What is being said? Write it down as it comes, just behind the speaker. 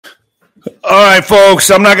All right,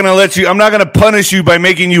 folks, I'm not going to punish you by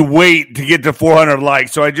making you wait to get to 400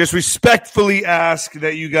 likes. So I just respectfully ask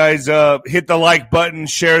that you guys hit the like button,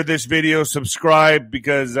 share this video, subscribe,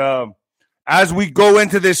 because as we go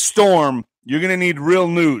into this storm, you're going to need real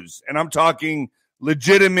news. And I'm talking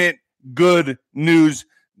legitimate, good news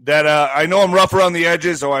that I know I'm rough around the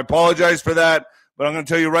edges, so I apologize for that. But I'm going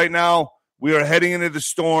to tell you right now, we are heading into the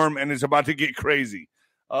storm, and it's about to get crazy.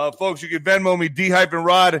 Folks, you can Venmo me,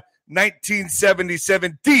 D-Rod,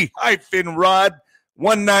 1977, D-Rod,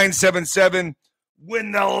 1977.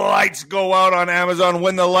 When the lights go out on Amazon,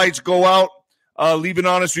 when the lights go out, leave an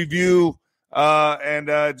honest review. And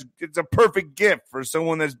it's a perfect gift for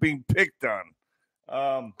someone that's being picked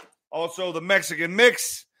on. Also, the Mexican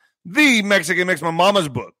Mix, my mama's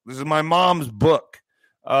book. This is my mom's book.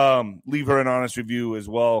 Leave her an honest review as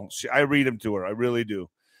well. I read them to her. I really do.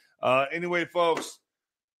 Anyway, folks,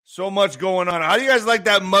 so much going on. How do you guys like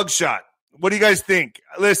that mugshot? What do you guys think?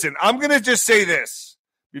 Listen, I'm going to just say this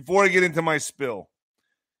before I get into my spill.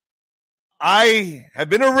 I have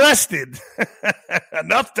been arrested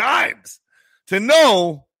enough times to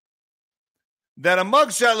know that a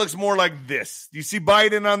mugshot looks more like this. Do you see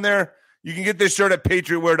Biden on there? You can get this shirt at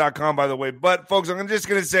patriotwear.com, by the way. But, folks, I'm just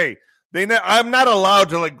going to say, I'm not allowed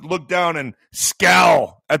to look down and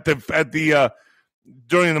scowl at the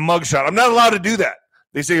during the mugshot. I'm not allowed to do that.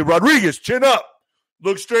 They say, Rodriguez, chin up,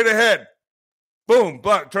 look straight ahead. Boom,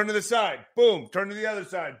 turn to the side. Boom, turn to the other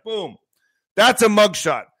side. Boom. That's a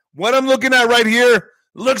mugshot. What I'm looking at right here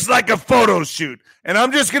looks like a photo shoot. And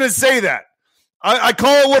I'm just going to say that. I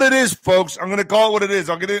call it what it is, folks. I'm going to call it what it is.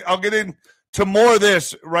 I'll get into more of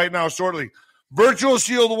this right now shortly. Virtual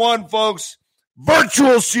Shield 1, folks.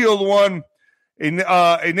 Virtual Shield 1.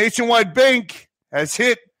 A nationwide bank was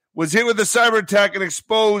hit with a cyber attack and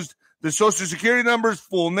exposed the Social Security numbers,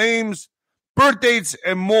 full names, birth dates,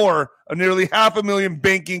 and more of nearly 500,000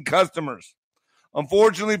 banking customers.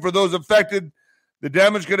 Unfortunately, for those affected, the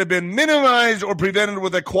damage could have been minimized or prevented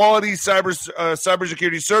with a quality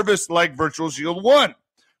cybersecurity service like Virtual Shield 1.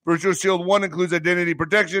 Virtual Shield 1 includes identity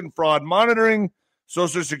protection, fraud monitoring,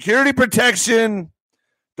 Social Security protection,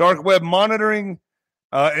 dark web monitoring,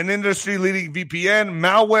 an industry-leading VPN,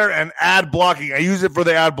 malware, and ad blocking. I use it for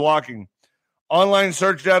the ad blocking. Online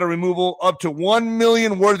search data removal, up to 1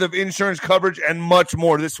 million worth of insurance coverage, and much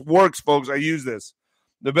more. This works, folks. I use this.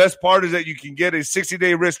 The best part is that you can get a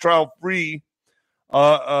 60-day risk trial free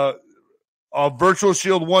of Virtual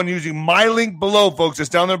Shield 1 using my link below, folks. It's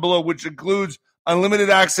down there below, which includes unlimited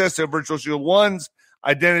access to Virtual Shield 1's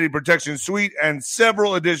Identity Protection Suite and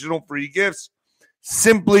several additional free gifts.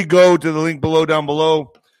 Simply go to the link below, down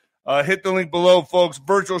below. Hit the link below, folks.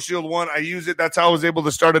 Virtual Shield 1. I use it. That's how I was able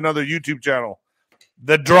to start another YouTube channel.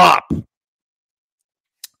 The Drop.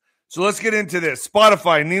 So let's get into this.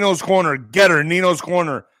 Spotify, Nino's Corner. Getter, Nino's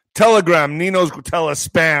Corner. Telegram, Nino's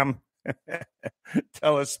Telespam.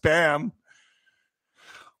 Telespam.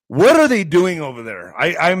 What are they doing over there?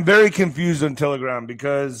 I'm very confused on Telegram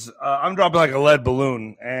because I'm dropping like a lead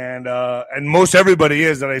balloon, and most everybody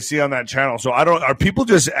is that I see on that channel. So are people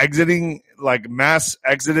just exiting, like mass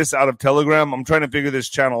exodus out of Telegram? I'm trying to figure this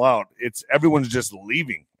channel out. Everyone's just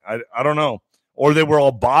leaving. I don't know, or they were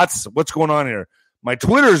all bots. What's going on here? My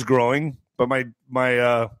Twitter's growing, but my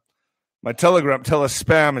Telegram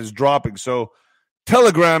telespam is dropping. So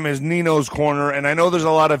Telegram is Nino's Corner, and I know there's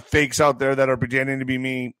a lot of fakes out there that are pretending to be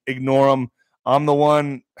me. Ignore them. I'm the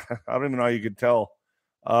one. I don't even know how you could tell.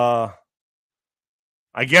 I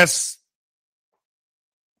guess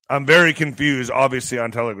I'm very confused, obviously,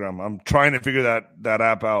 on Telegram. I'm trying to figure that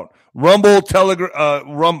app out. Rumble,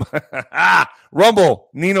 Rumble,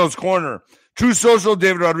 Nino's Corner. True Social,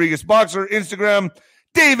 David Rodriguez Boxer. Instagram,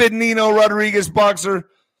 David Nino Rodriguez Boxer.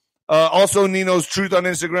 Also, Nino's Truth on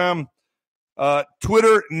Instagram.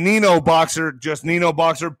 Twitter, Nino Boxer, just Nino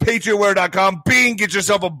Boxer. Patriotwear.com. Bing, get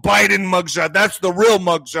yourself a Biden mugshot. That's the real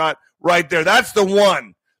mugshot right there. That's the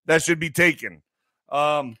one that should be taken.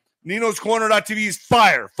 Nino's Corner.tv is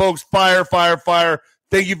fire, folks. Fire, fire, fire.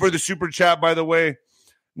 Thank you for the super chat, by the way.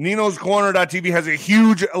 Nino's Corner.tv has a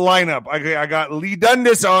huge lineup. I got Lee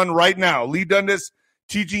Dundas on right now. Lee Dundas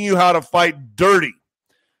teaching you how to fight dirty.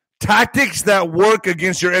 Tactics that work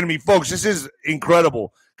against your enemy. Folks, this is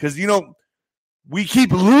incredible because, we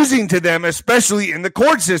keep losing to them, especially in the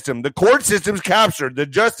court system. The court system's captured. The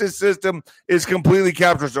justice system is completely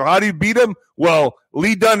captured. So how do you beat them? Well,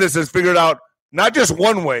 Lee Dundas has figured out not just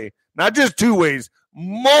one way, not just two ways,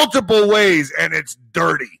 multiple ways, and it's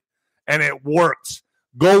dirty, and it works.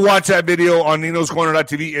 Go watch that video on Nino's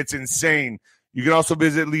Corner.tv. It's insane. You can also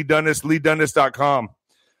visit Lee Dundas, LeeDundas.com.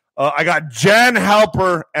 I got Jan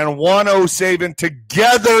Halper and Juan O'Savin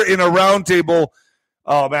together in a roundtable.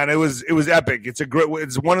 Oh man, it was epic. It's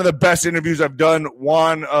one of the best interviews I've done.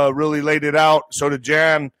 Juan really laid it out. So did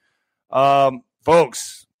Jan.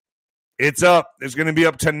 Folks, it's up. It's going to be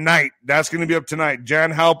up tonight. That's going to be up tonight.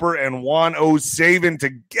 Jan Halper and Juan O'Savin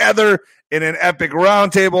together in an epic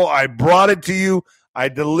roundtable. I brought it to you. I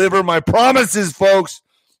deliver my promises, folks.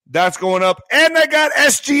 That's going up. And I got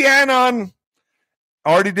SGN on.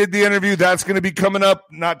 Already did the interview. That's going to be coming up,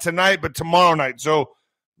 not tonight, but tomorrow night. So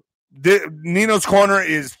Nino's Corner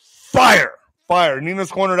is fire.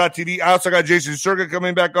 Nino'sCorner.tv. I also got Jason Circa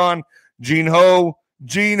coming back on. Gene Ho.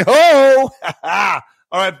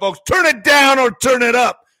 All right, folks, turn it down or turn it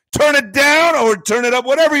up. Turn it down or turn it up,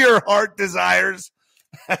 whatever your heart desires.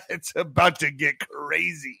 It's about to get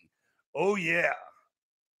crazy. Oh, yeah.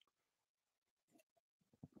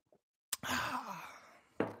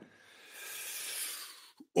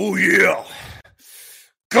 Oh, yeah.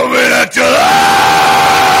 Coming at you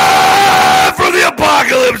live from the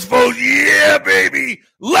apocalypse, folks. Yeah, baby.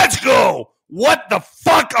 Let's go. What the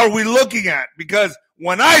fuck are we looking at? Because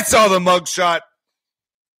when I saw the mugshot,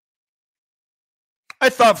 I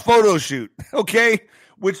thought Photoshoot, okay?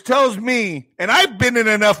 Which tells me, and I've been in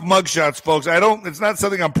enough mugshots, folks. It's not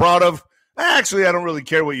something I'm proud of. Actually, I don't really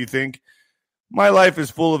care what you think. My life is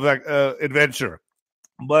full of adventure.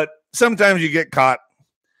 But sometimes you get caught.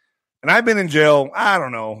 And I've been in jail, I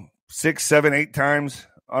don't know, 6, 7, 8 times.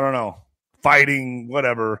 I don't know. Fighting,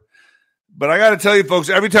 whatever. But I got to tell you, folks,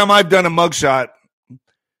 every time I've done a mugshot,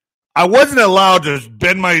 I wasn't allowed to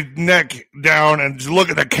bend my neck down and just look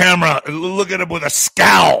at the camera, look at it with a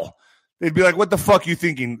scowl. They'd be like, what the fuck are you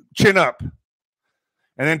thinking? Chin up. And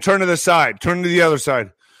then turn to the side. Turn to the other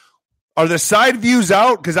side. Are the side views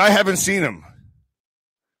out? Because I haven't seen them.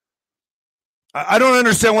 I don't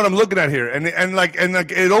understand what I'm looking at here. And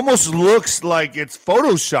it almost looks like it's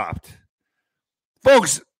photoshopped.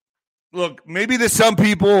 Folks, look, maybe to some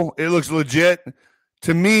people it looks legit.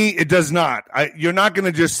 To me, it does not. You're not going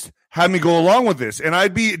to just have me go along with this. And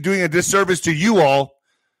I'd be doing a disservice to you all.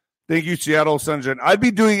 Thank you, Seattle Sunshine. I'd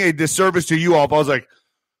be doing a disservice to you all if I was like,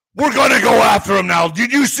 we're going to go after him now.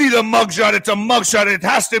 Did you see the mugshot? It's a mugshot. It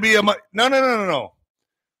has to be a No.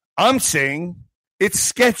 I'm saying it's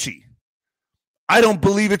sketchy. I don't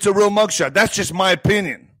believe it's a real mugshot. That's just my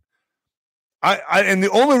opinion. And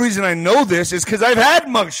the only reason I know this is because I've had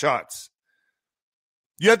mugshots.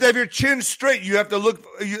 You have to have your chin straight. You have to look,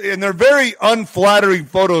 and they're very unflattering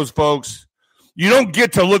photos, folks. You don't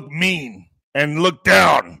get to look mean and look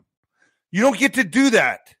down. You don't get to do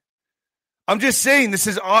that. I'm just saying this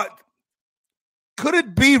is odd. Could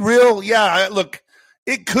it be real? Yeah, look,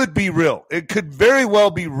 it could be real. It could very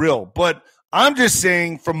well be real. But I'm just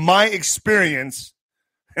saying from my experience,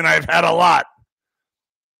 and I've had a lot,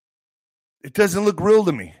 it doesn't look real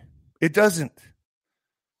to me. It doesn't.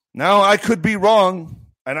 Now, I could be wrong.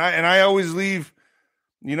 And I always leave,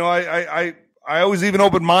 I always leave an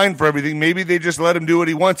open mind for everything. Maybe they just let him do what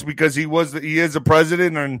he wants because he is a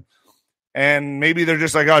president, and maybe they're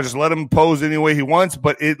just like, oh, just let him pose any way he wants.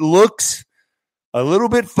 But it looks a little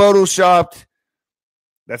bit photoshopped.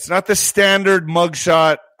 That's not the standard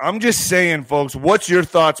mugshot. I'm just saying, folks. What's your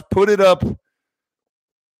thoughts? Put it up.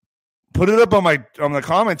 Put it up on the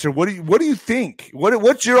comments. Or what do you think?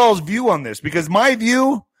 What's your all's view on this? Because my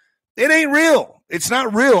view, it ain't real. It's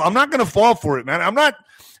not real. I'm not going to fall for it, man. I'm not.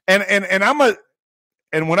 And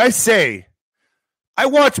when I say, I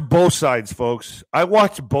watch both sides, folks. I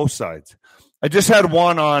watch both sides. I just had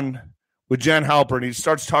one on with Jan Halper, and he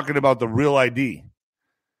starts talking about the real ID.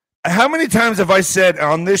 How many times have I said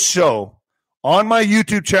on this show, on my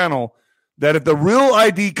YouTube channel, that if the real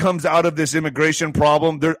ID comes out of this immigration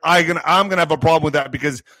problem, I'm gonna have a problem with that,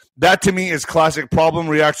 because that to me is classic problem,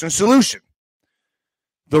 reaction, solution.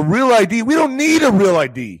 The real ID, we don't need a real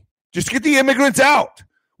ID. Just get the immigrants out.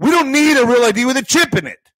 We don't need a real ID with a chip in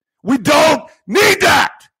it. We don't need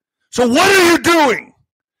that. So what are you doing?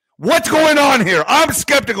 What's going on here? I'm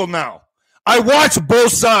skeptical now. I watch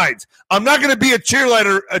both sides. I'm not going to be a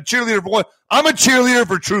cheerleader for one. I'm a cheerleader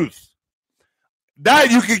for truth.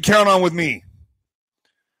 That you can count on with me.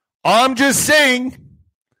 I'm just saying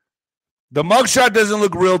the mugshot doesn't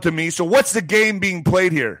look real to me. So what's the game being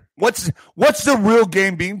played here? What's the real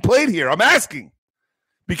game being played here? I'm asking.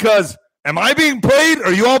 Because am I being played?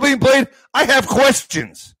 Are you all being played? I have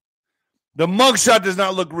questions. The mugshot does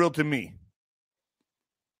not look real to me.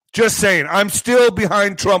 Just saying. I'm still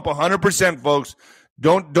behind Trump 100%, folks.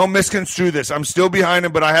 Don't misconstrue this. I'm still behind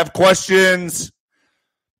him, but I have questions.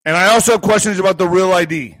 And I also have questions about the real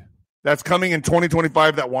ID that's coming in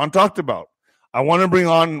 2025 that Juan talked about. I want to bring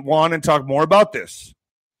on Juan and talk more about this.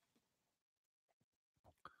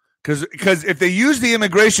 Because if they use the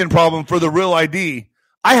immigration problem for the real ID,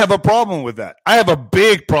 I have a problem with that. I have a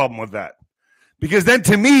big problem with that. Because then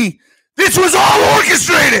to me, this was all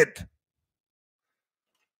orchestrated.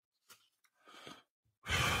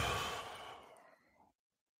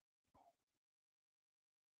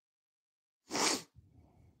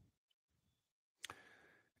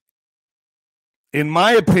 In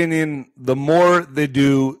my opinion, the more they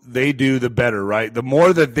do, the better, right? The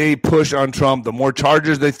more that they push on Trump, the more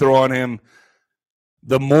charges they throw on him,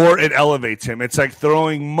 the more it elevates him. It's like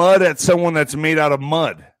throwing mud at someone that's made out of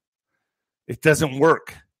mud. It doesn't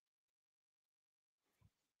work.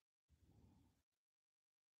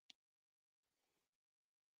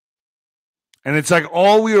 And it's like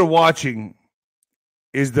all we are watching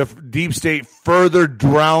is the deep state further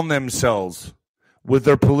drown themselves with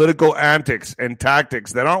their political antics and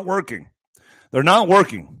tactics that aren't working. They're not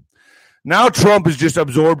working. Now Trump has just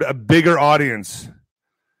absorbed a bigger audience.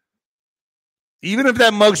 Even if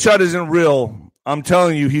that mugshot isn't real, I'm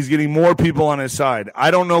telling you, he's getting more people on his side.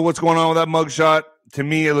 I don't know what's going on with that mugshot. To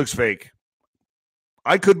me, it looks fake.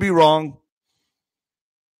 I could be wrong.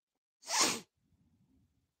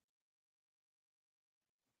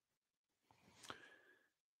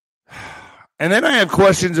 And then I have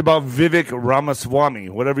questions about Vivek Ramaswamy,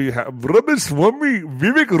 whatever you have.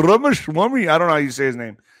 Vivek Ramaswamy. I don't know how you say his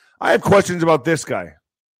name. I have questions about this guy.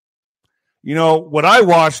 You know, what I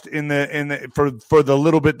watched for the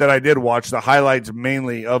little bit that I did watch, the highlights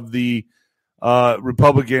mainly of the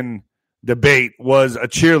Republican debate was a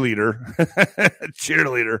cheerleader.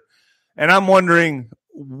 And I'm wondering,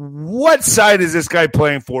 what side is this guy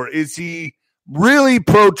playing for? Is he really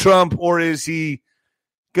pro-Trump, or is he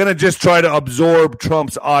going to just try to absorb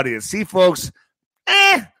Trump's audience? See, folks,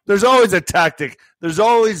 there's always a tactic. There's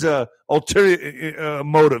always a ulterior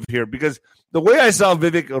motive here, because the way I saw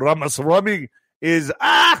Vivek Ramaswamy is,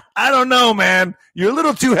 I don't know, man. You're a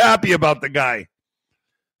little too happy about the guy.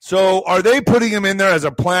 So are they putting him in there as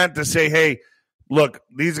a plant to say, hey, look,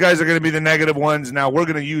 these guys are going to be the negative ones. Now we're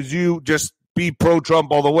going to use you. Just be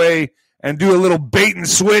pro-Trump all the way and do a little bait and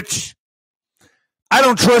switch. I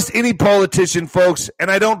don't trust any politician, folks,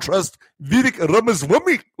 and I don't trust Vivek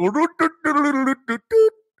Ramaswamy.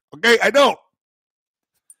 Okay, I don't.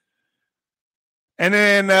 And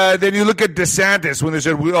then you look at DeSantis when they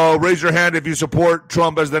said, raise your hand if you support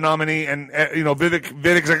Trump as the nominee. And,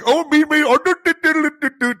 Vivek's like, oh, me,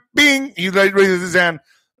 bing. He raises his hand.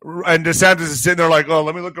 And DeSantis is sitting there like, oh,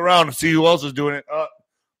 let me look around and see who else is doing it.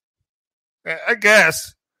 I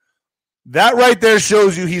guess. That right there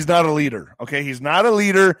shows you he's not a leader. Okay, he's not a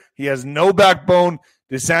leader. He has no backbone.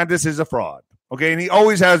 DeSantis is a fraud. Okay, and he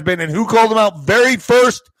always has been. And who called him out very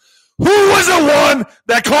first? Who was the one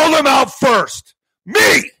that called him out first?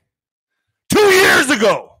 Me! 2 years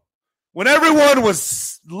ago, when everyone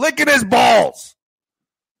was licking his balls.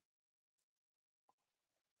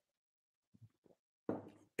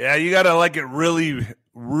 Yeah, you got to like it really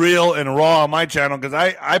real and raw on my channel, because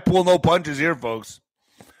I pull no punches here, folks.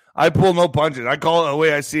 I pull no punches. I call it the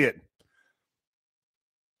way I see it.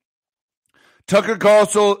 Tucker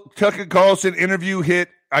Carlson interview hit.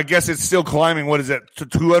 I guess it's still climbing. What is it?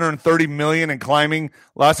 230 million and climbing.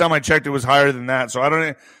 Last time I checked, it was higher than that. So I don't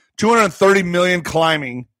know. 230 million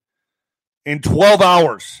climbing in 12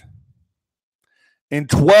 hours. In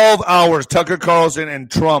 12 hours, Tucker Carlson and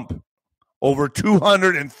Trump over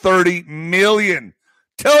 230 million.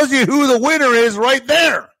 Tells you who the winner is right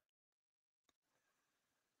there.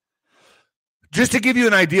 Just to give you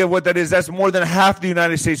an idea of what that is, that's more than half the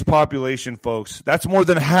United States population, folks. That's more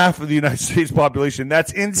than half of the United States population.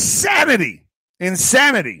 That's insanity.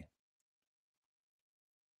 Insanity.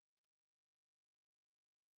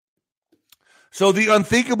 So the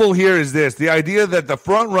unthinkable here is this. The idea that the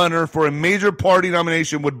front runner for a major party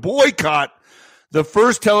nomination would boycott the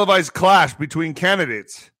first televised clash between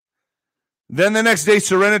candidates. Then the next day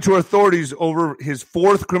surrender to authorities over his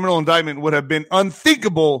fourth criminal indictment would have been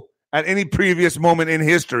unthinkable at any previous moment in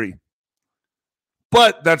history.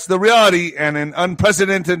 But that's the reality, and an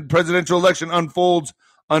unprecedented presidential election unfolds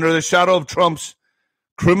under the shadow of Trump's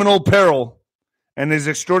criminal peril and his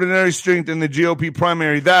extraordinary strength in the GOP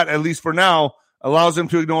primary that, at least for now, allows him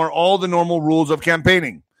to ignore all the normal rules of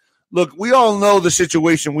campaigning. Look, we all know the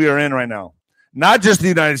situation we are in right now. Not just the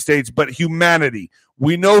United States, but humanity.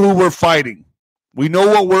 We know who we're fighting. We know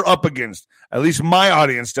what we're up against. At least my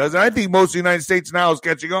audience does. And I think most of the United States now is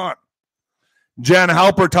catching on. Jan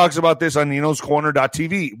Halper talks about this on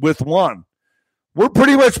Nino'sCorner.tv with Juan. We're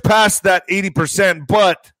pretty much past that 80%,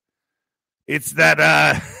 but it's that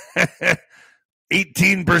 18%,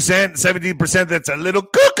 17% that's a little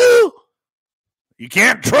cuckoo. You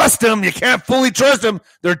can't trust them. You can't fully trust them.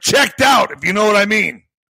 They're checked out, if you know what I mean.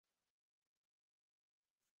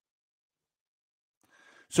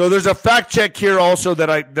 So there's a fact check here also that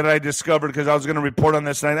I discovered because I was going to report on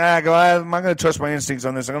this. And I'm not going to trust my instincts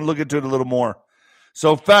on this. I'm going to look into it a little more.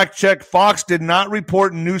 So fact check, Fox did not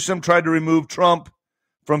report Newsom tried to remove Trump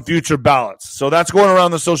from future ballots. So that's going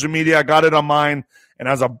around the social media. I got it on mine, and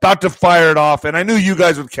I was about to fire it off. And I knew you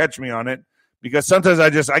guys would catch me on it because sometimes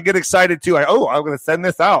I get excited too. I'm going to send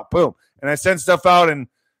this out. Boom. And I send stuff out, and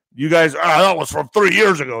you guys, that was from 3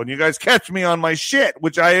 years ago. And you guys catch me on my shit,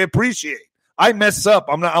 which I appreciate. I mess up.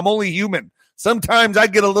 I'm only human. Sometimes I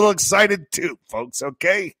get a little excited too, folks,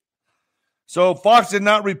 okay? So Fox did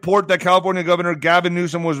not report that California Governor Gavin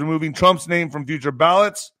Newsom was removing Trump's name from future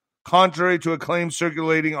ballots, contrary to a claim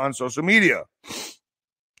circulating on social media.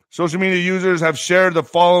 Social media users have shared the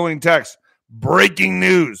following text. Breaking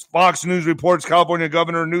news. Fox News reports California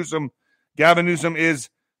Governor Gavin Newsom is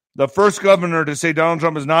the first governor to say Donald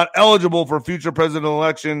Trump is not eligible for future presidential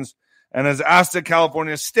elections and has asked the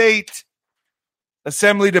California State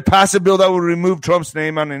Assembly to pass a bill that would remove Trump's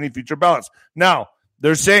name on any future ballots. Now,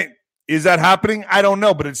 they're saying, is that happening? I don't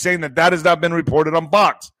know, but it's saying that has not been reported on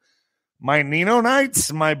Fox. My Nino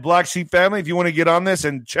Knights, my Black Sheep family, if you want to get on this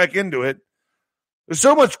and check into it, there's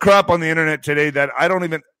so much crap on the internet today that I don't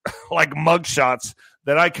even like mugshots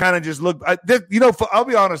that I kind of just look. I'll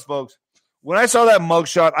be honest, folks. When I saw that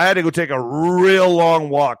mugshot, I had to go take a real long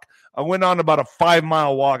walk. I went on about a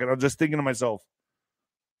 5-mile walk, and I was just thinking to myself,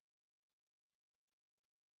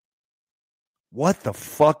 what the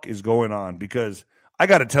fuck is going on? Because I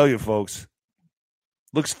got to tell you, folks,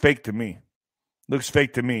 looks fake to me. Looks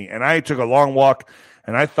fake to me. And I took a long walk,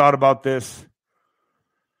 and I thought about this.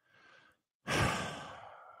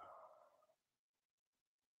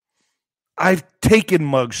 I've taken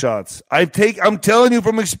mugshots. I'm telling you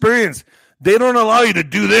from experience, they don't allow you to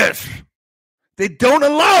do this. They don't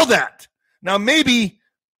allow that. Now, maybe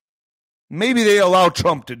they allow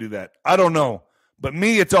Trump to do that. I don't know. But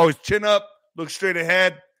me, it's always chin up, look straight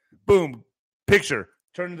ahead, boom, picture.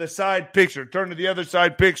 Turn to the side, picture. Turn to the other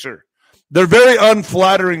side, picture. They're very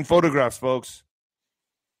unflattering photographs, folks.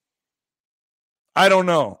 I don't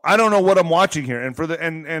know. I don't know what I'm watching here.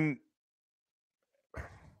 And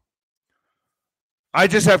I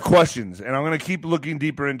just have questions, and I'm going to keep looking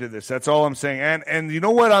deeper into this. That's all I'm saying. And you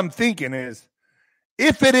know what I'm thinking is,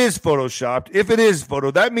 if it is photoshopped, if it is photo,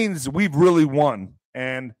 that means we've really won.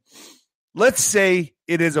 And let's say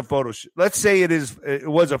it is a photo shoot. Let's say it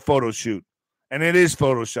was a photo shoot, and it is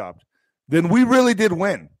photoshopped. Then we really did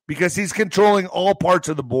win because he's controlling all parts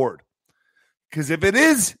of the board. Because if it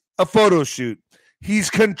is a photo shoot, he's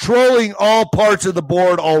controlling all parts of the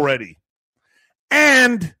board already.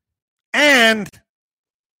 And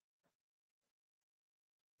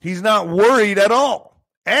he's not worried at all.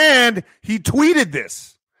 And he tweeted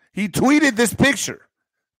this. He tweeted this picture.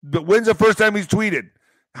 But when's the first time he's tweeted?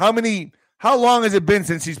 How long has it been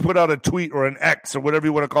since he's put out a tweet or an X or whatever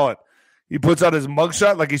you want to call it? He puts out his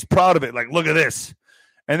mugshot like he's proud of it. Like, look at this.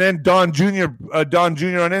 And then Don Jr. on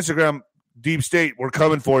Instagram, Deep State, we're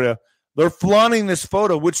coming for you. They're flaunting this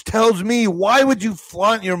photo, which tells me, why would you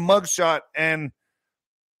flaunt your mugshot and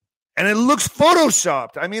it looks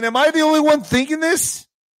photoshopped? I mean, am I the only one thinking this?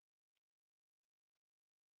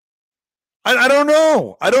 I don't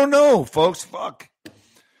know. I don't know, folks. Fuck.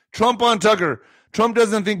 Trump on Tucker. Trump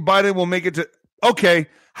doesn't think Biden will make it to... Okay,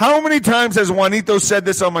 how many times has Juanito said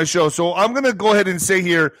this on my show? So I'm going to go ahead and say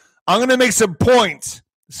here, I'm going to make some points,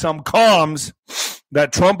 some comms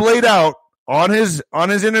that Trump laid out on his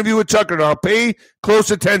interview with Tucker. Now, pay close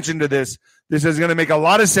attention to this. This is going to make a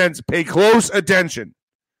lot of sense. Pay close attention.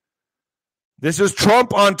 This is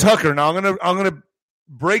Trump on Tucker. Now, I'm going to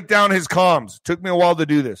break down his comms. Took me a while to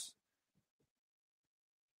do this.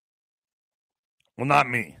 Well, not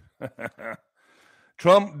me.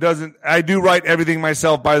 Trump doesn't. I do write everything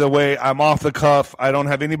myself, by the way. I'm off the cuff. I don't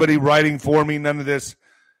have anybody writing for me, none of this.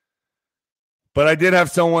 But I did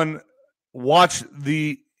have someone watch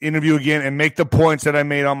the interview again and make the points that I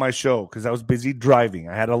made on my show because I was busy driving.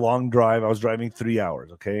 I had a long drive. I was driving 3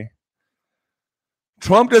 hours, okay?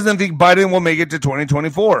 Trump doesn't think Biden will make it to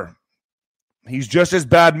 2024. He's just as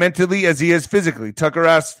bad mentally as he is physically. Tucker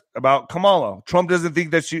asked about Kamala. Trump doesn't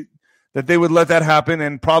think that they would let that happen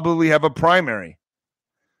and probably have a primary.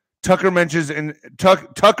 Tucker mentions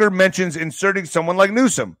inserting someone like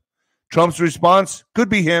Newsom. Trump's response could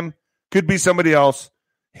be him, could be somebody else,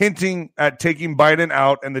 hinting at taking Biden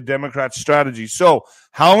out and the Democrat strategy. So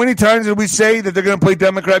how many times did we say that they're going to play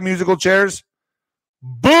Democrat musical chairs?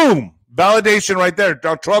 Boom! Validation right there.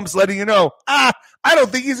 Now Trump's letting you know, I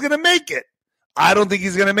don't think he's going to make it. I don't think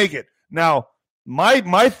he's going to make it. Now,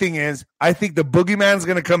 My thing is, I think the boogeyman's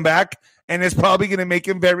going to come back, and it's probably going to make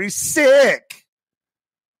him very sick.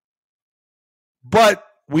 But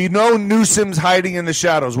we know Newsom's hiding in the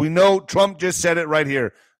shadows. We know Trump just said it right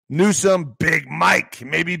here. Newsom, Big Mike,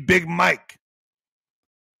 maybe Big Mike.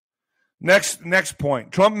 Next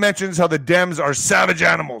point. Trump mentions how the Dems are savage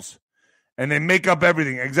animals, and they make up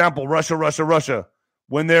everything. Example, Russia.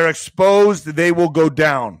 When they're exposed, they will go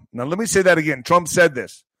down. Now, let me say that again. Trump said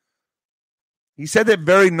this. He said it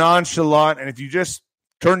very nonchalant, and if you just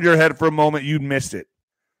turned your head for a moment, you'd miss it.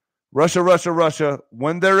 Russia.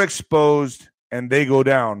 When they're exposed and they go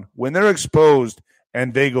down. When they're exposed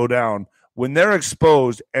and they go down. When they're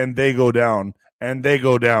exposed and they go down. And they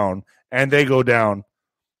go down. And they go down.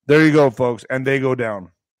 There you go, folks. And they go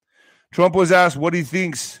down. Trump was asked what he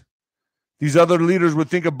thinks these other leaders would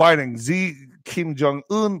think of Biden. Kim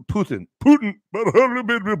Jong-un, Putin.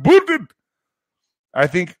 I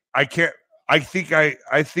think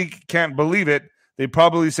can't believe it. They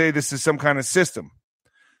probably say this is some kind of system.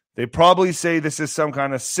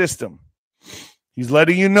 He's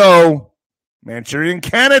letting you know, Manchurian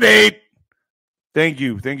candidate. Thank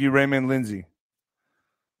you, Raymond Lindsay.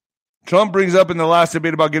 Trump brings up in the last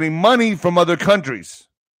debate about getting money from other countries.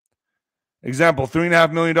 Example,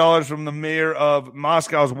 $3.5 million from the mayor of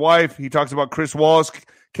Moscow's wife. He talks about Chris Wallace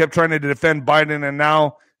kept trying to defend Biden, and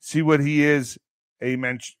now see what he is, a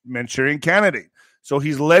Manchurian candidate. So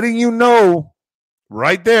he's letting you know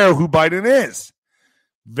right there who Biden is.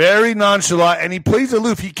 Very nonchalant, and he plays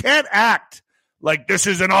aloof. He can't act like this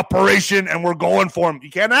is an operation and we're going for him. He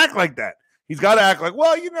can't act like that. He's got to act like,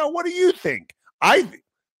 well, what do you think? Kind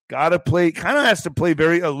of has to play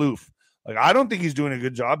very aloof. Like, I don't think he's doing a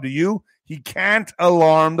good job. Do you? He can't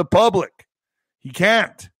alarm the public. He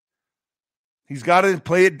can't. He's got to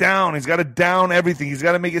play it down. He's got to down everything. He's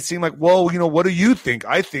got to make it seem like, well, what do you think?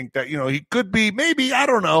 I think that, he could be, maybe, I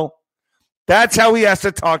don't know. That's how he has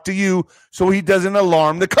to talk to you so he doesn't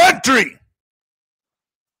alarm the country.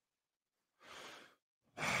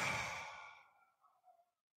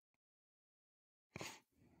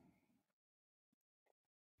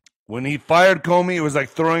 When he fired Comey, it was like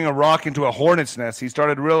throwing a rock into a hornet's nest. He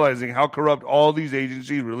started realizing how corrupt all these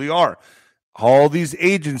agencies really are.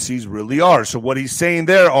 So what he's saying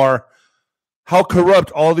there are how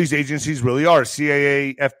corrupt all these agencies really are.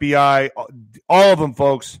 CIA, FBI, all of them,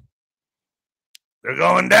 folks. They're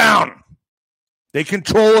going down. They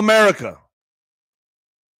control America.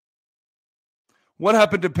 What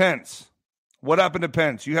happened to Pence?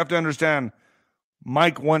 You have to understand,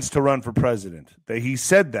 Mike wants to run for president. He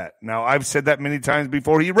said that. Now, I've said that many times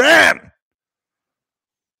before he ran.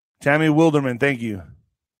 Tammy Wilderman, thank you.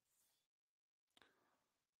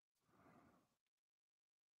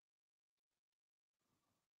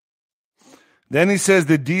 Then he says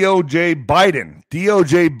the DOJ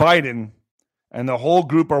Biden, and the whole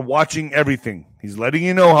group are watching everything. He's letting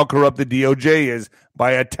you know how corrupt the DOJ is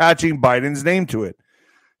by attaching Biden's name to it.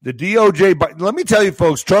 The DOJ, let me tell you,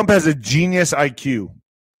 folks, Trump has a genius IQ,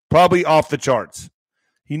 probably off the charts.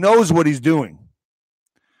 He knows what he's doing.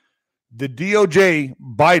 The DOJ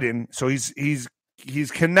Biden, so he's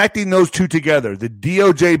connecting those two together. The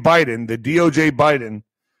DOJ Biden,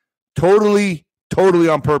 totally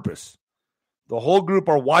on purpose. The whole group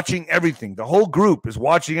are watching everything. The whole group is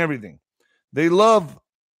watching everything. They love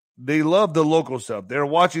the local stuff. They're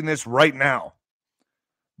watching this right now.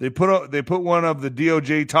 They put one of the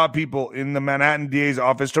DOJ top people in the Manhattan DA's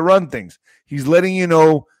office to run things. He's letting you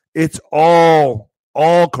know it's all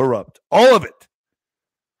corrupt. All of it.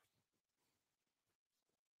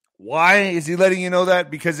 Why is he letting you know that?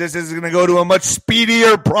 Because this is going to go to a much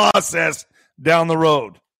speedier process down the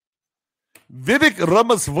road. Vivek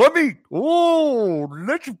Ramaswamy. Oh,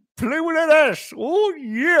 let's play with that ass. Oh,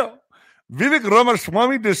 yeah. Vivek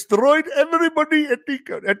Ramaswamy destroyed everybody at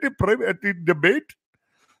the debate.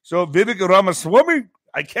 So Vivek Ramaswamy,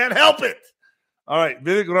 I can't help it. All right,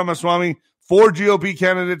 Vivek Ramaswamy, 4 GOP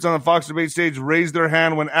candidates on the Fox debate stage raised their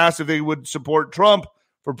hand when asked if they would support Trump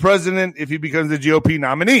for president if he becomes the GOP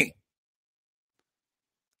nominee.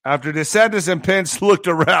 After DeSantis and Pence looked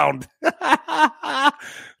around.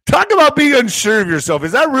 Talk about being unsure of yourself.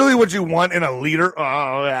 Is that really what you want in a leader?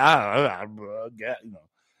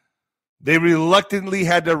 They reluctantly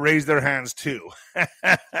had to raise their hands too.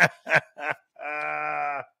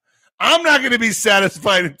 I'm not going to be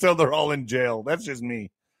satisfied until they're all in jail. That's just me.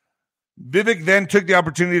 Vivek then took the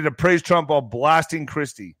opportunity to praise Trump while blasting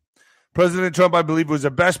Christie. President Trump, I believe, was the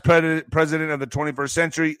best president of the 21st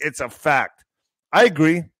century. It's a fact. I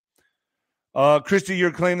agree. Christie,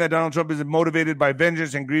 your claim that Donald Trump is motivated by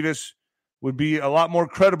vengeance and grievous would be a lot more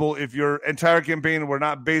credible if your entire campaign were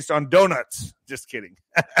not based on donuts. Just kidding.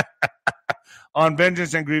 On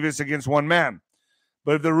vengeance and grievance against one man.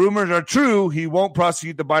 But if the rumors are true, he won't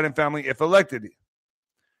prosecute the Biden family if elected.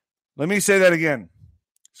 Let me say that again.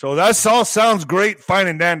 So that all sounds great, fine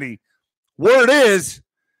and dandy. Word is,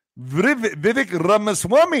 Vivek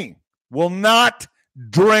Ramaswamy will not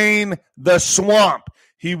drain the swamp.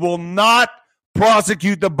 He will not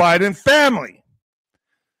prosecute the Biden family.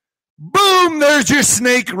 Boom, there's your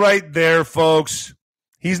snake right there, folks.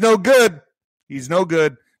 He's no good. He's no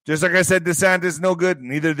good. Just like I said, DeSantis is no good.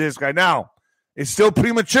 Neither this guy. Now, it's still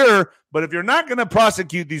premature, but if you're not going to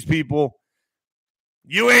prosecute these people,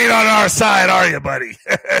 you ain't on our side, are you, buddy?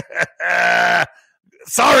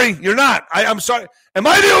 Sorry, you're not. I'm sorry. Am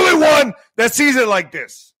I the only one that sees it like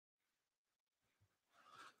this?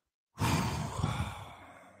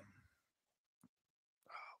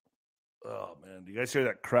 Oh, man. Do you guys hear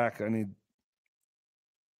that crack? Hey,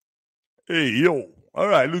 yo. All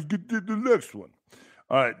right, let's get to the next one.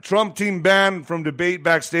 All right, Trump team banned from debate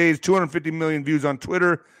backstage, 250 million views on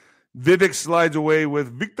Twitter. Vivek slides away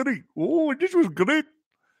with victory. Oh, this was great.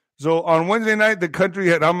 So on Wednesday night, the country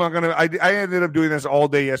had, I ended up doing this all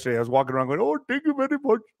day yesterday. I was walking around going, oh, thank you very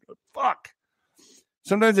much. Fuck.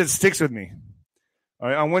 Sometimes it sticks with me. All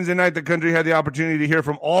right, on Wednesday night, the country had the opportunity to hear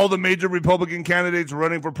from all the major Republican candidates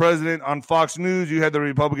running for president. On Fox News, you had the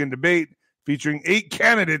Republican debate featuring 8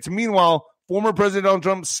 candidates. Meanwhile, former President Donald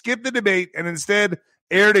Trump skipped the debate and instead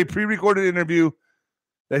aired a pre-recorded interview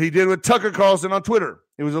that he did with Tucker Carlson on Twitter.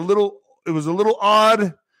 It was a little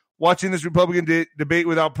odd watching this Republican debate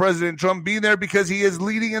without President Trump being there because he is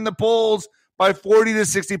leading in the polls by 40 to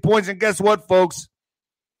 60 points. And guess what, folks?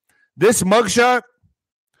 This mugshot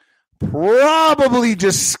probably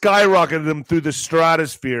just skyrocketed him through the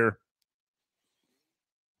stratosphere.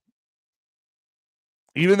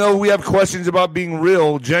 Even though we have questions about being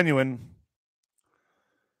real, genuine,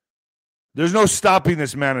 there's no stopping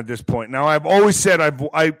this man at this point. Now, I've always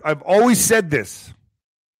said this.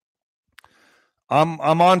 I'm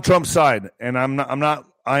on Trump's side, and I'm not.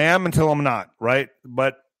 I am until I'm not, right?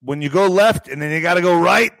 But when you go left and then you got to go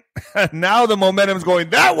right, now the momentum's going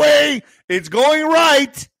that way. It's going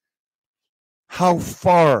right. How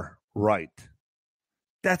far right?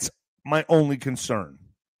 That's my only concern.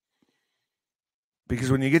 Because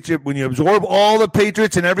when you absorb all the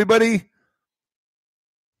patriots and everybody,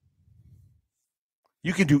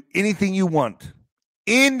 you can do anything you want.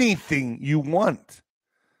 Anything you want.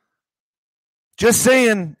 Just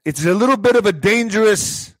saying, it's a little bit of a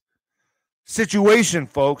dangerous situation,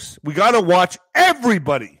 folks. We got to watch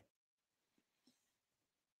everybody.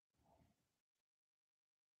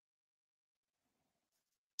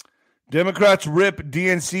 Democrats rip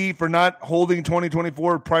DNC for not holding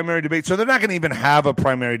 2024 primary debate. So they're not going to even have a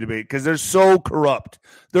primary debate because they're so corrupt.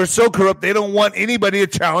 They're so corrupt, they don't want anybody to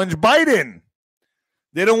challenge Biden.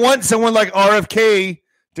 They don't want someone like RFK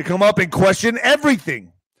to come up and question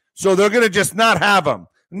everything. So they're going to just not have them.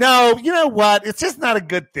 No, you know what? It's just not a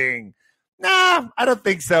good thing. Nah, I don't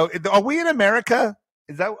think so. Are we in America?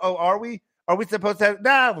 Are we? Are we supposed to have?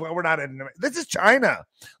 Nah, we're not in America. This is China.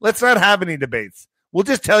 Let's not have any debates. We'll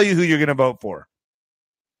just tell you who you're going to vote for.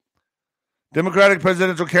 Democratic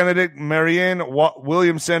presidential candidate Marianne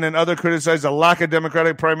Williamson and others criticized the lack of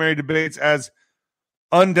Democratic primary debates as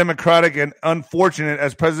undemocratic and unfortunate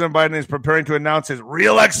as President Biden is preparing to announce his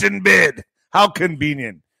re-election bid. How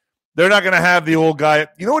convenient. They're not going to have the old guy.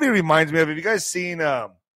 You know what he reminds me of? Have you guys seen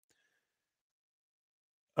Texas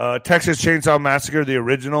Chainsaw Massacre, the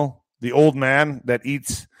original? The old man that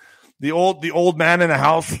eats the old man in the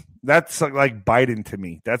house. That's like Biden to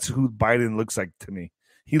me. That's who Biden looks like to me.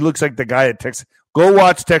 He looks like the guy at Texas. Go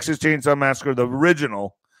watch Texas Chainsaw Massacre, the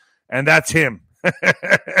original, and that's him.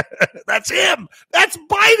 That's him. That's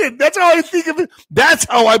Biden. That's how I think of it. That's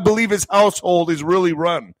how I believe his household is really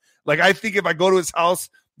run. Like, I think if I go to his house,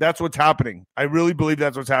 that's what's happening. I really believe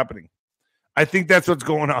that's what's happening. I think that's what's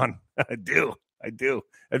going on. I do.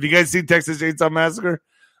 Have you guys seen Texas Chainsaw Massacre?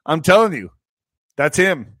 I'm telling you, that's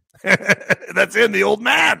him. That's him, the old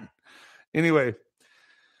man. Anyway,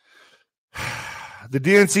 the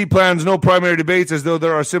DNC plans no primary debates as though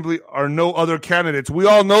there are no other candidates. We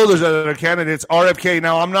all know there's other candidates. RFK.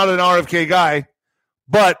 Now, I'm not an RFK guy,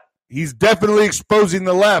 but he's definitely exposing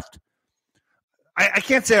the left. I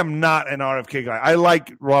can't say I'm not an RFK guy. I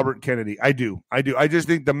like Robert Kennedy. I do. I just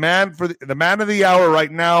think the man of the hour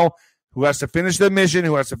right now, who has to finish the mission,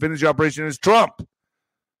 who has to finish the operation, is Trump.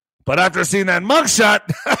 But after seeing that mugshot,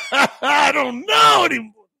 I don't know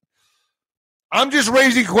anymore. I'm just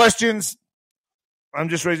raising questions.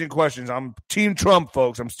 I'm Team Trump,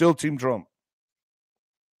 folks. I'm still Team Trump.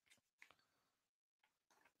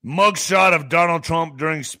 Mugshot of Donald Trump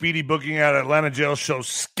during speedy booking at Atlanta jail shows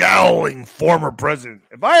scowling former president.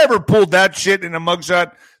 If I ever pulled that shit in a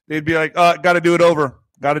mugshot, they'd be like, got to do it over.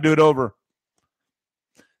 Got to do it over.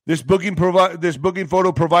 This booking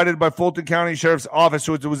photo provided by Fulton County Sheriff's Office,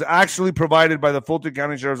 so it was actually provided by the Fulton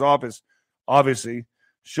County Sheriff's Office, obviously,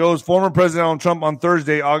 shows former President Donald Trump on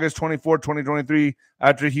Thursday, August 24, 2023,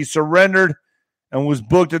 after he surrendered and was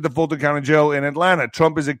booked at the Fulton County Jail in Atlanta.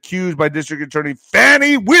 Trump is accused by District Attorney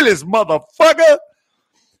Fannie Willis, motherfucker,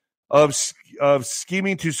 of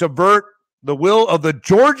scheming to subvert the will of the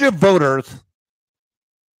Georgia voters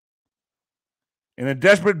in a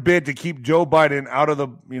desperate bid to keep Joe Biden out of the,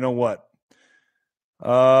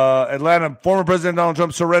 Atlanta. Former President Donald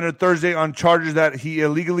Trump surrendered Thursday on charges that he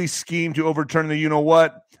illegally schemed to overturn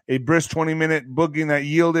the a brisk 20-minute booking that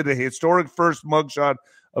yielded a historic first mugshot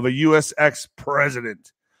of a U.S.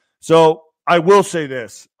 ex-president. So I will say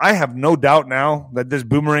this. I have no doubt now that this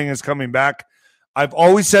boomerang is coming back. I've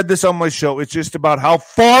always said this on my show. It's just about how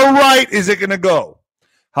far right is it going to go?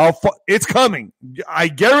 How far it's coming. I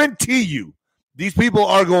guarantee you these people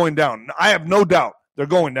are going down. I have no doubt they're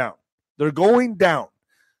going down. They're going down.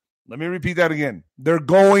 Let me repeat that again. They're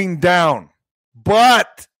going down.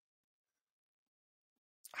 But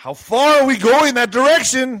how far are we going that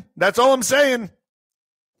direction? That's all I'm saying.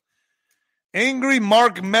 Angry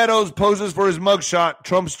Mark Meadows poses for his mugshot.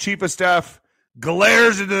 Trump's chief of staff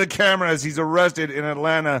glares into the camera as he's arrested in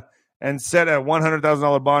Atlanta and set at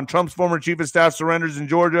 $100,000 bond. Trump's former chief of staff surrenders in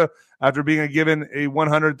Georgia after being given a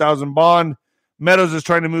 $100,000 bond. Meadows is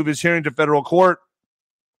trying to move his hearing to federal court.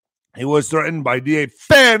 He was threatened by DA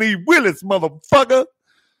Fannie Willis, motherfucker,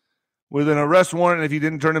 with an arrest warrant if he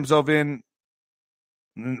didn't turn himself in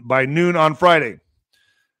by noon on Friday.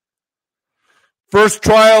 First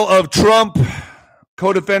trial of Trump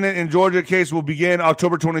co-defendant in Georgia case will begin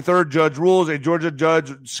October 23rd. Judge rules. A Georgia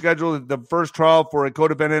judge scheduled the first trial for a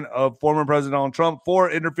co-defendant of former President Donald Trump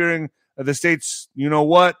for interfering with the state's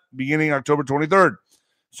beginning October 23rd.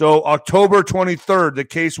 So October 23rd, the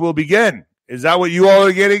case will begin. Is that what you all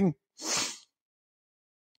are getting?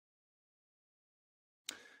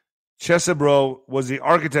 Chesebro was the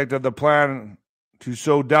architect of the plan to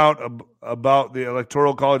sow doubt about the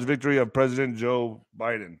Electoral College victory of President Joe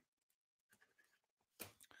Biden.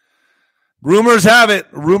 Rumors have it.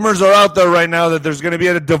 Rumors are out there right now that there's going to be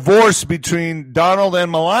a divorce between Donald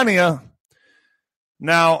and Melania.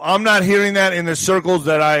 Now, I'm not hearing that in the circles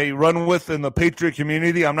that I run with in the Patriot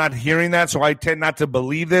community. I'm not hearing that, so I tend not to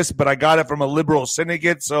believe this, but I got it from a liberal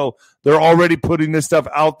syndicate, so they're already putting this stuff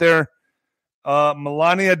out there.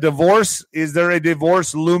 Melania divorce. Is there a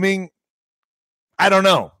divorce looming? I don't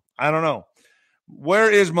know.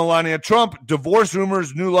 Where is Melania Trump? Divorce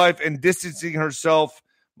rumors, new life, and distancing herself.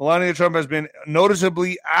 Melania Trump has been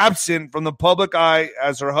noticeably absent from the public eye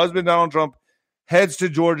as her husband, Donald Trump, heads to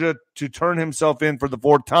Georgia to turn himself in for the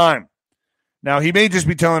fourth time. Now, he may just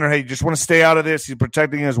be telling her, hey, you just want to stay out of this. He's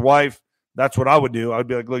protecting his wife. That's what I would do. I'd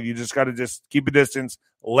be like, look, you just got to just keep a distance.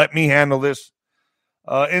 Let me handle this.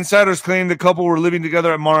 Insiders claim the couple were living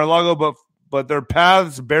together at Mar-a-Lago, but their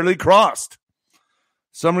paths barely crossed.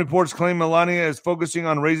 Some reports claim Melania is focusing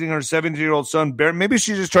on raising her 17-year-old son, Barron. Maybe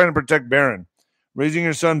she's just trying to protect Barron, raising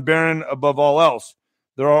her son, Barron, above all else.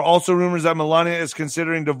 There are also rumors that Melania is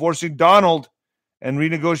considering divorcing Donald and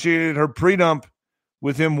renegotiated her prenup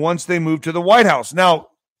with him once they moved to the White House. Now,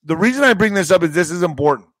 the reason I bring this up is this is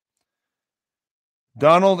important.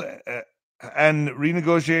 Donald and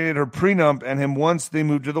renegotiated her prenup and him once they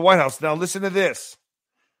moved to the White House. Now, listen to this.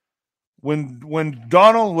 When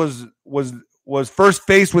Donald was first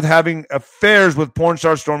faced with having affairs with porn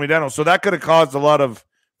star Stormy Daniels, so that could have caused a lot of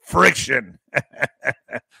friction.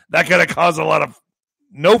 That could have caused a lot of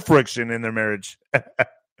no friction in their marriage, if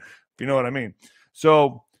you know what I mean.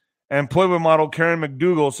 So, and Playboy model Karen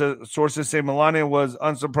McDougal says sources say Melania was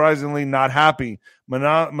unsurprisingly not happy.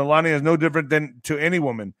 Melania is no different than to any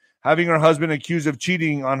woman. Having her husband accused of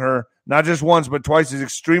cheating on her, not just once, but twice, is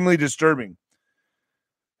extremely disturbing.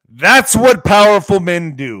 That's what powerful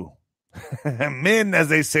men do. Men, as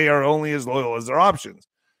they say, are only as loyal as their options.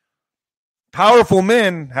 Powerful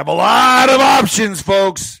men have a lot of options,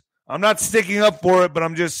 folks. I'm not sticking up for it, but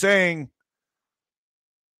I'm just saying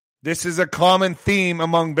this is a common theme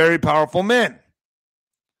among very powerful men.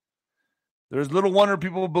 There's little wonder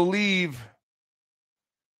people believe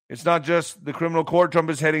it's not just the criminal court Trump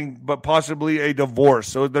is heading, but possibly a divorce.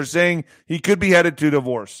 So they're saying he could be headed to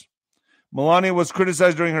divorce. Melania was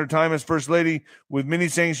criticized during her time as First Lady, with many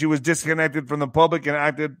saying she was disconnected from the public and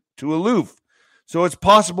acted too aloof. So it's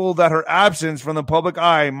possible that her absence from the public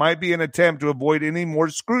eye might be an attempt to avoid any more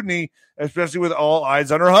scrutiny, especially with all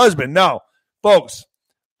eyes on her husband. Now, folks,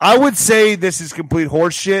 I would say this is complete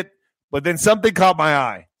horse shit, but then something caught my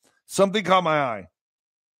eye.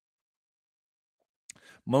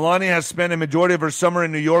 Melania has spent a majority of her summer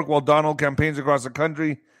in New York while Donald campaigns across the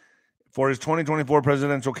country for his 2024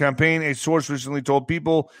 presidential campaign. A source recently told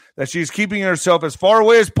People that she is keeping herself as far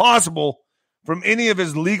away as possible from any of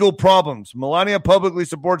his legal problems. Melania publicly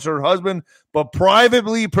supports her husband, but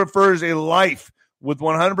privately prefers a life with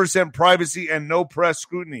 100% privacy and no press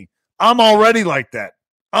scrutiny. I'm already like that.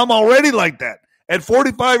 At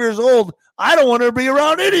 45 years old, I don't want to be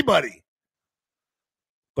around anybody.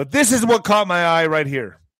 But this is what caught my eye right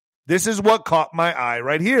here.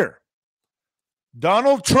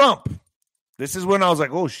 Donald Trump. This is when I was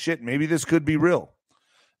like, oh shit, maybe this could be real.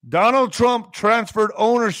 Donald Trump transferred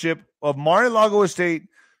ownership of Mar-a-Lago estate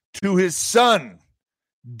to his son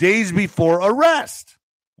days before arrest.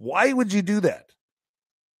 Why would you do that?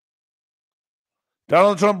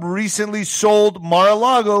 Donald Trump recently sold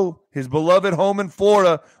Mar-a-Lago, his beloved home in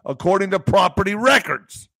Florida, according to property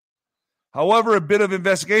records. However, a bit of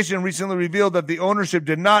investigation recently revealed that the ownership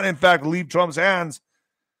did not, in fact, leave Trump's hands.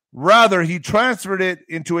 Rather, he transferred it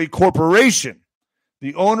into a corporation.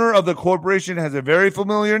 The owner of the corporation has a very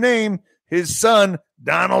familiar name, his son,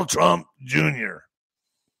 Donald Trump Jr.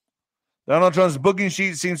 Donald Trump's booking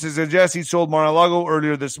sheet seems to suggest he sold Mar-a-Lago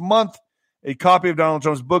earlier this month. A copy of Donald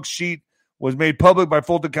Trump's book sheet was made public by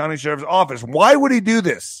Fulton County Sheriff's Office. Why would he do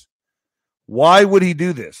this?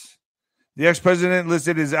 The ex-president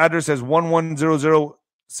listed his address as 1100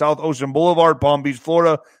 South Ocean Boulevard, Palm Beach,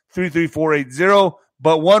 Florida, 33480.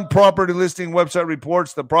 But one property listing website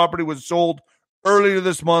reports the property was sold earlier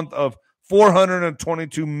this month of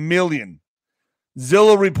 $422 million.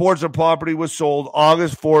 Zillow reports the property was sold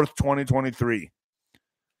August 4th, 2023.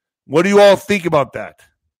 What do you all think about that?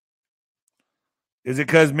 Is it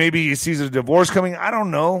because maybe he sees a divorce coming? I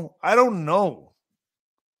don't know.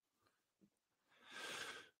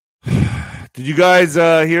 Did you guys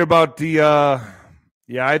hear about the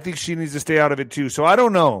yeah, I think she needs to stay out of it too. So I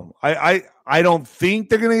don't know. I don't think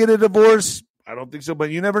they're going to get a divorce. I don't think so,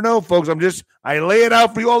 but you never know, folks. I lay it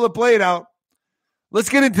out for you all to play it out. Let's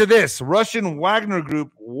get into this. Russian Wagner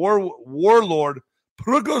Group warlord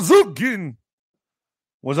Prigozhin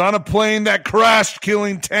was on a plane that crashed,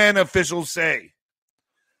 killing 10, officials say.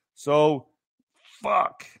 So,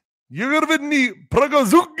 fuck.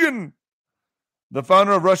 Prigozhin, the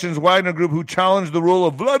founder of Russia's Wagner Group, who challenged the rule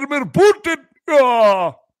of Vladimir Putin,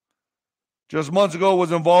 just months ago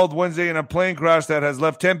was involved Wednesday in a plane crash that has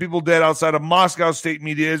left 10 people dead outside of Moscow. State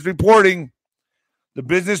media is reporting. The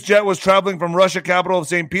business jet was traveling from Russia capital of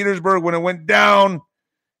St. Petersburg when it went down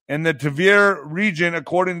in the Tver region,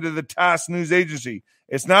 according to the TASS news agency.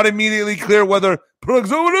 It's not immediately clear whether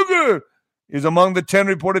Prigozhin is among the 10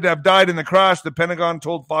 reported to have died in the crash. The Pentagon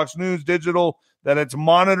told Fox News Digital that it's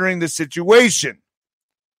monitoring the situation.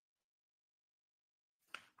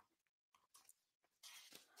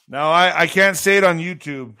 Now, I can't say it on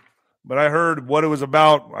YouTube, but I heard what it was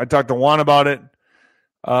about. I talked to Juan about it.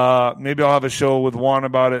 Maybe I'll have a show with Juan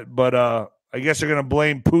about it, but I guess they're going to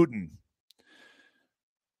blame Putin.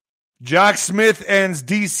 Jack Smith ends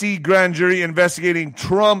D.C. grand jury investigating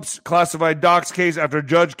Trump's classified docs case after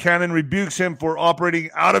Judge Cannon rebukes him for operating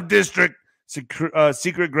out-of-district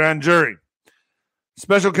secret grand jury.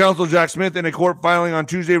 Special counsel Jack Smith, in a court filing on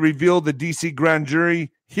Tuesday, revealed the D.C. grand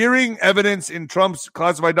jury hearing evidence in Trump's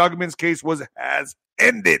classified documents case has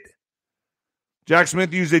ended. Jack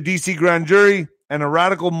Smith used a D.C. grand jury and a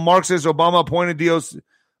radical Marxist Obama-appointed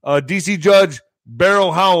D.C. judge,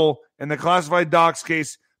 Beryl Howell, in the classified docs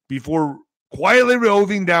case before quietly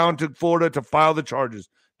roving down to Florida to file the charges.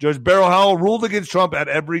 Judge Beryl Howell ruled against Trump at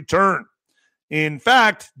every turn. In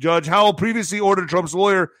fact, Judge Howell previously ordered Trump's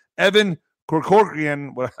lawyer, Evan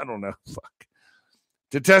Korkorkian,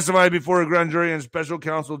 to testify before a grand jury and special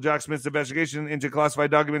counsel Jack Smith's investigation into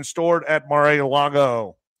classified documents stored at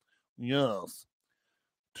Mar-a-Lago. Yes.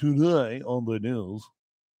 Today on the news.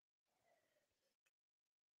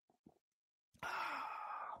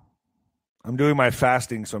 I'm doing my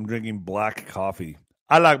fasting, so I'm drinking black coffee.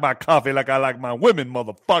 I like my coffee like I like my women,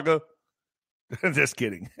 motherfucker. Just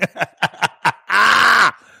kidding.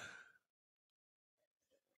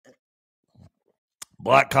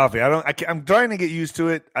 Black coffee. I'm trying to get used to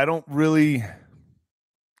it. I don't really.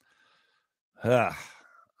 I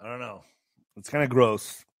don't know. It's kind of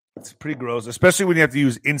gross. It's pretty gross, especially when you have to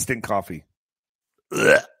use instant coffee.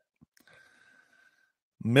 Ugh.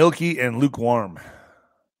 Milky and lukewarm.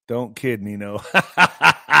 Don't kid, Nino.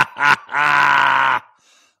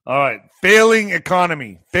 All right. Failing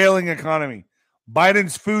economy.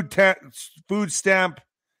 Biden's food stamp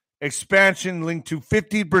expansion linked to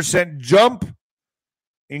 15% jump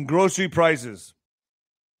in grocery prices.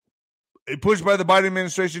 A push by the Biden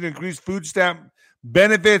administration to increase food stamp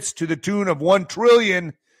benefits to the tune of $1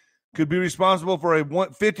 trillion could be responsible for a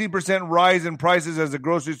 15% rise in prices as a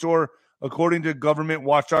grocery store, according to a government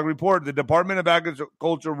watchdog report. The Department of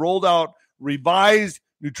Agriculture rolled out revised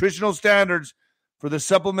nutritional standards for the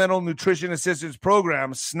Supplemental Nutrition Assistance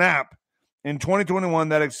Program, SNAP, in 2021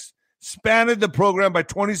 that expanded the program by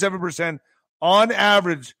 27% on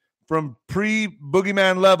average from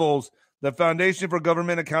pre-boogeyman levels, the Foundation for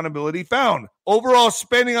Government Accountability found. Overall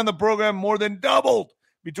spending on the program more than doubled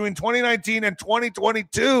between 2019 and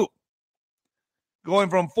 2022,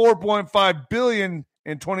 going from $4.5 billion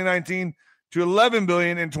in 2019 to $11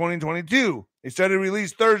 billion in 2022. A study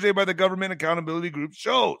released Thursday by the Government Accountability Group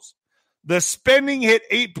shows the spending hit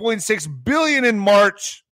 $8.6 billion in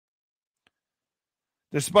March,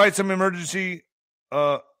 despite some emergency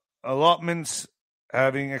allotments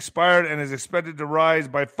having expired, and is expected to rise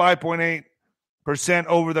by 5.8%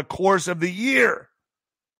 over the course of the year.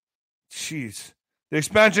 Jeez. The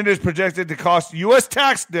expansion is projected to cost U.S.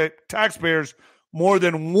 taxpayers more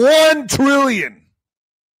than $1 trillion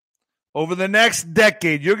over the next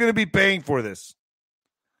decade. You're going to be paying for this,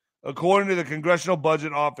 according to the Congressional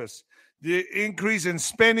Budget Office. The increase in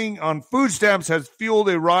spending on food stamps has fueled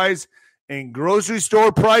a rise in grocery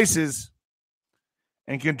store prices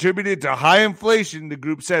and contributed to high inflation, the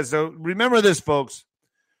group says. So remember this, folks.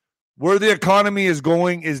 Where the economy is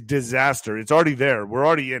going is disaster. It's already there. We're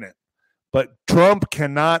already in it. But Trump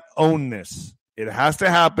cannot own this. It has to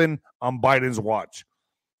happen on Biden's watch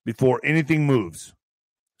before anything moves.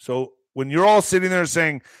 So when you're all sitting there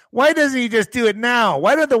saying, why doesn't he just do it now?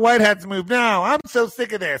 Why don't the White Hats move now? I'm so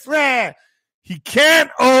sick of this. He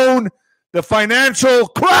can't own the financial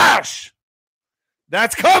crash.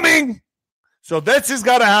 That's coming. So this has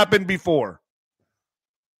got to happen before.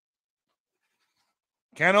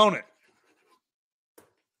 Can't own it.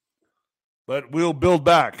 But we'll build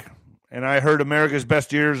back. And I heard America's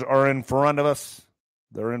best years are in front of us.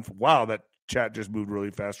 They're in. Wow, that chat just moved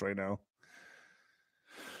really fast right now.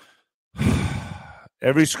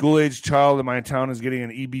 Every school-age child in my town is getting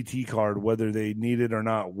an EBT card, whether they need it or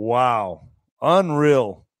not. Wow.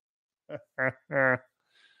 Unreal.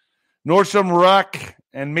 Nordstrom Rack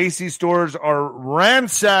and Macy's stores are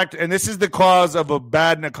ransacked, and this is the cause of a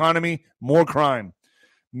bad economy, more crime.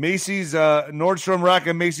 Nordstrom Rack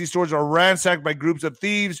and Macy's stores are ransacked by groups of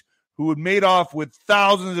thieves who had made off with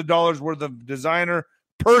thousands of dollars worth of designer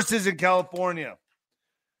purses in California.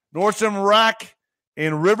 Nordstrom Rack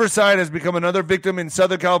in Riverside has become another victim in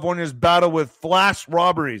Southern California's battle with flash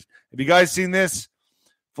robberies. Have you guys seen this?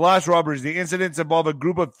 Flash robberies. The incidents involve a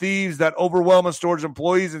group of thieves that overwhelm a store's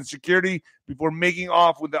employees and security before making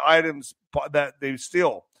off with the items that they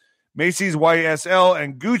steal. Macy's, YSL,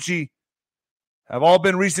 and Gucci have all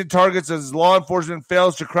been recent targets as law enforcement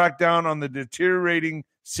fails to crack down on the deteriorating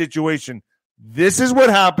situation. This is what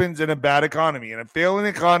happens in a bad economy. In a failing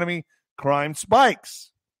economy, crime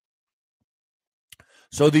spikes.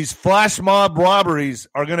 So these flash mob robberies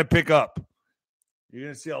are going to pick up. You're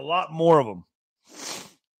going to see a lot more of them.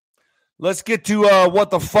 Let's get to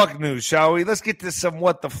what the fuck news, shall we? Let's get to some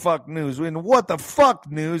what the fuck news. In what the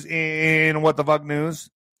fuck news,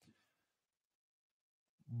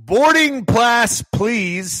 boarding pass,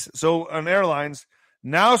 please. So on airlines,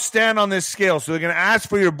 now stand on this scale. So they're going to ask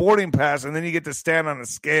for your boarding pass, and then you get to stand on a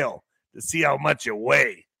scale to see how much you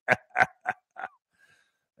weigh.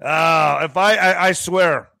 I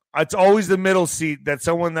swear, it's always the middle seat that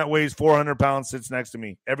someone that weighs 400 pounds sits next to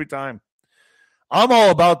me every time. I'm all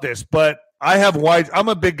about this, but I'm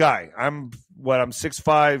a big guy. I'm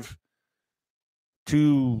 6'5",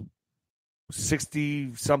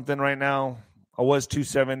 260 something right now. I was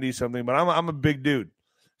 270 something, but I'm a big dude.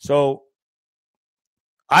 So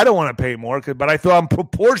I don't want to pay more, but I feel I'm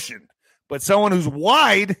proportioned. But someone who's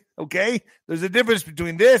wide, okay, there's a difference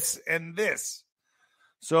between this and this.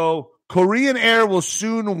 So Korean Air will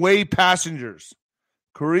soon weigh passengers.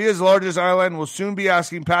 Korea's largest airline will soon be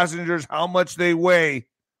asking passengers how much they weigh.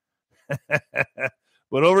 But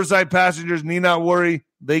oversized passengers need not worry.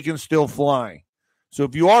 They can still fly. So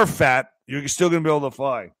if you are fat, you're still going to be able to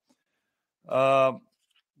fly.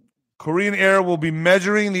 Korean Air will be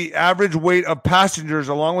measuring the average weight of passengers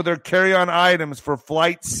along with their carry-on items for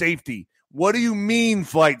flight safety. What do you mean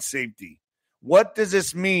flight safety? What does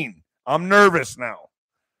this mean? I'm nervous now.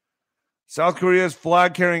 South Korea's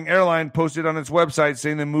flag-carrying airline posted on its website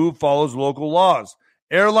saying the move follows local laws.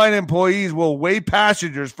 Airline employees will weigh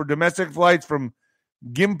passengers for domestic flights from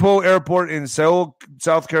Gimpo Airport in Seoul,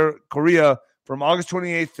 South Korea from August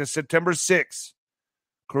 28th to September 6th.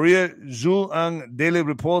 Korea Zulang Daily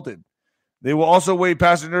reported. They will also weigh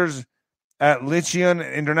passengers at Licheon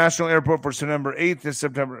International Airport for September 8th to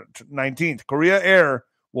September 19th. Korea Air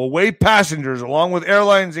will weigh passengers along with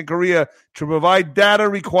airlines in Korea to provide data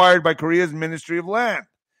required by Korea's Ministry of Land,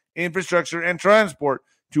 Infrastructure, and Transport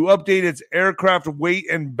to update its aircraft weight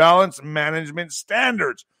and balance management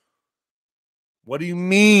standards. What do you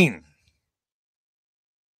mean?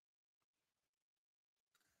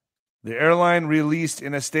 The airline released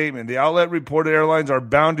in a statement, the outlet reported airlines are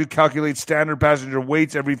bound to calculate standard passenger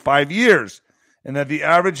weights every 5 years, and that the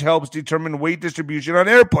average helps determine weight distribution on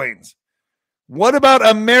airplanes. What about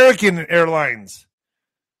American Airlines?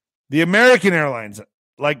 The American Airlines,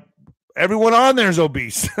 like everyone on there is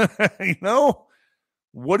obese. You know?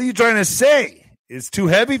 What are you trying to say? It's too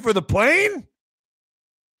heavy for the plane?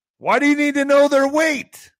 Why do you need to know their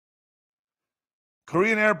weight?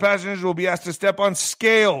 Korean Air passengers will be asked to step on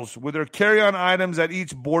scales with their carry-on items at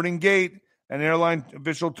each boarding gate, an airline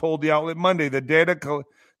official told the outlet Monday. The data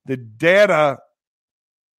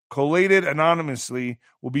collated anonymously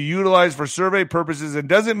will be utilized for survey purposes and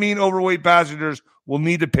doesn't mean overweight passengers will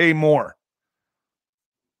need to pay more.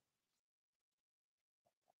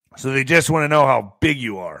 So they just want to know how big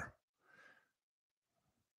you are.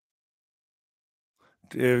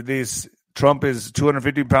 Trump is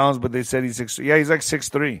 250 pounds, but they said he's 6'3". Yeah, he's like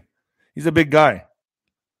 6'3". He's a big guy.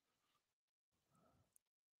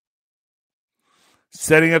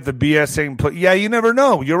 Setting up the BS saying, yeah, you never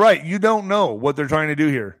know. You're right. You don't know what they're trying to do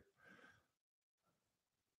here.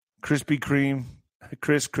 Krispy Kreme.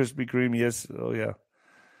 Krispy Kreme, yes. Oh, yeah. A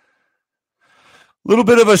little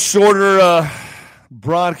bit of a shorter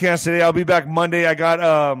broadcast today. I'll be back Monday. I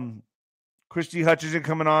got Christy Hutchinson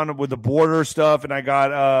coming on with the border stuff, and I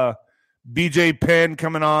got BJ Penn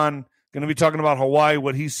coming on. Going to be talking about Hawaii,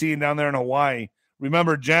 what he's seeing down there in Hawaii.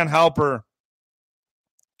 Remember, Jan Halper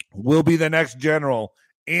will be the next general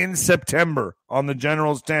in September on the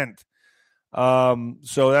general's tent.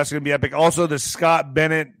 So that's going to be epic. Also, the Scott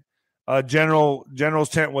Bennett general's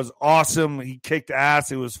tent was awesome. He kicked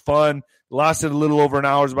ass. It was fun. Lasted a little over an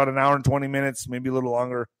hour. It was about an hour and 20 minutes, maybe a little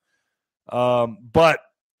longer. But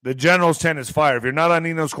the general's tent is fire. If you're not on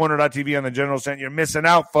Nino'sCorner.tv on the general's tent, you're missing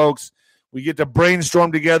out, folks. We get to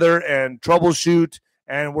brainstorm together and troubleshoot,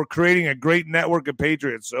 and we're creating a great network of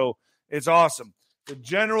patriots. So it's awesome. The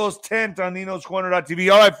general's tent on Nino'sCorner.tv.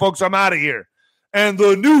 All right, folks, I'm out of here. And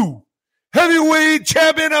the new heavyweight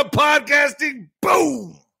champion of podcasting,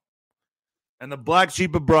 boom! And the black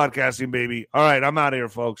sheep of broadcasting, baby. All right, I'm out of here,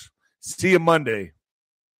 folks. See you Monday.